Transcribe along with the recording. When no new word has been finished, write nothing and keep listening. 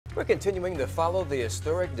We're continuing to follow the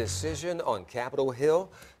historic decision on Capitol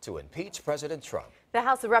Hill to impeach President Trump. The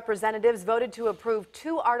House of Representatives voted to approve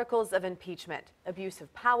two articles of impeachment: abuse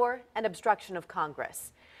of power and obstruction of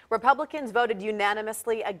Congress. Republicans voted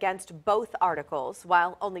unanimously against both articles,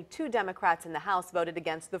 while only two Democrats in the House voted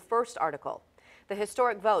against the first article. The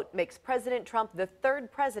historic vote makes President Trump the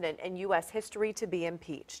third president in U.S. history to be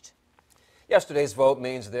impeached. Yesterday's vote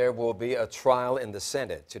means there will be a trial in the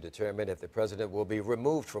Senate to determine if the president will be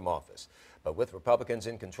removed from office. But with Republicans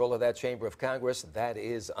in control of that chamber of Congress, that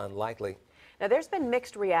is unlikely. Now, there's been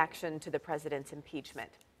mixed reaction to the president's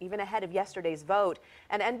impeachment. Even ahead of yesterday's vote,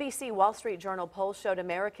 an NBC Wall Street Journal poll showed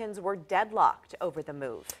Americans were deadlocked over the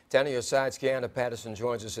move. 10 of your sides, Kiana Patterson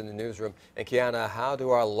joins us in the newsroom. And Kiana, how do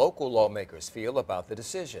our local lawmakers feel about the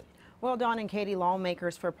decision? Well, Don and Katie,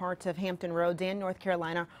 lawmakers for parts of Hampton Roads and North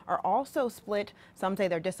Carolina are also split. Some say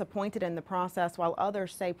they're disappointed in the process, while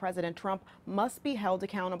others say President Trump must be held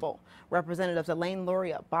accountable. Representatives Elaine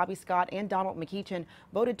Luria, Bobby Scott, and Donald McEachin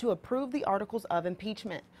voted to approve the articles of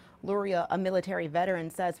impeachment. Luria, a military veteran,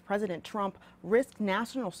 says President Trump risked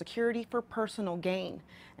national security for personal gain.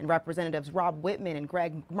 And Representatives Rob Whitman and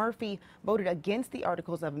Greg Murphy voted against the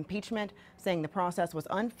articles of impeachment, saying the process was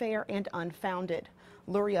unfair and unfounded.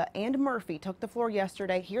 Luria and Murphy took the floor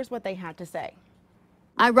yesterday. Here's what they had to say.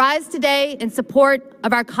 I rise today in support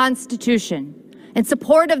of our Constitution, in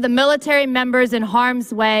support of the military members in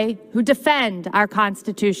harm's way who defend our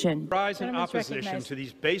Constitution. Rise in opposition to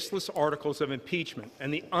these baseless articles of impeachment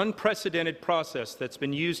and the unprecedented process that's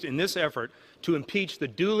been used in this effort to impeach the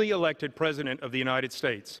duly elected President of the United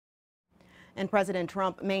States. And President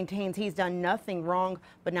Trump maintains he's done nothing wrong,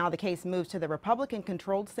 but now the case moves to the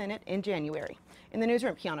Republican-controlled Senate in January. In the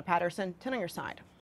newsroom, Kiana Patterson, 10 on your side.